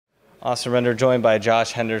Awesome render, joined by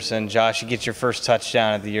Josh Henderson. Josh, you get your first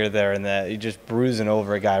touchdown of the year there, and you're just bruising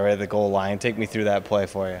over a guy right at the goal line. Take me through that play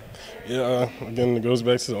for you. Yeah, again, it goes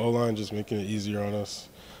back to the O-line, just making it easier on us.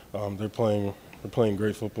 They're playing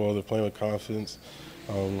great football. They're playing with confidence.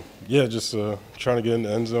 Just trying to get in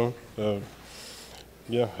the end zone.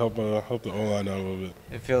 Help the O-line out a little bit.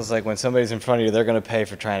 It feels like when somebody's in front of you, they're going to pay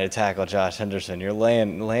for trying to tackle Josh Henderson. You're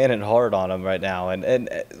laying it hard on him right now. And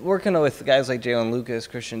working with guys like Jalen Lucas,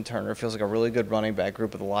 Christian Turner, feels like a really good running back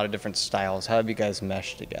group with a lot of different styles. How have you guys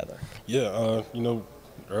meshed together? Yeah,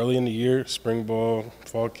 early in the year, spring ball,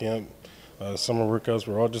 fall camp, summer workouts,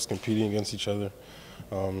 we're all just competing against each other.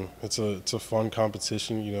 It's a fun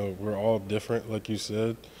competition. We're all different, like you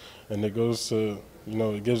said, and it goes to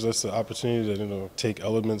it gives us the opportunity to take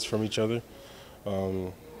elements from each other.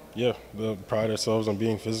 They'll pride ourselves on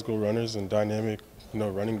being physical runners and dynamic,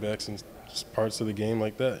 running backs and parts of the game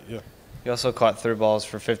like that. Yeah. You also caught 3 balls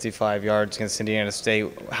for 55 yards against Indiana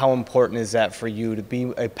State. How important is that for you to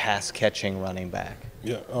be a pass-catching running back?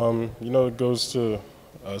 Yeah, it goes to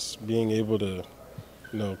us being able to,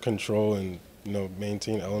 control and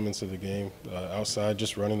maintain elements of the game outside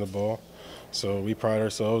just running the ball. So we pride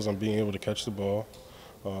ourselves on being able to catch the ball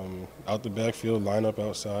out the backfield, line up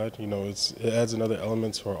outside. It adds another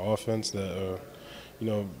element to our offense that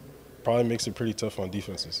probably makes it pretty tough on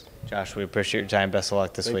defenses. Josh, we appreciate your time. Best of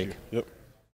luck this week. Thank you. Yep.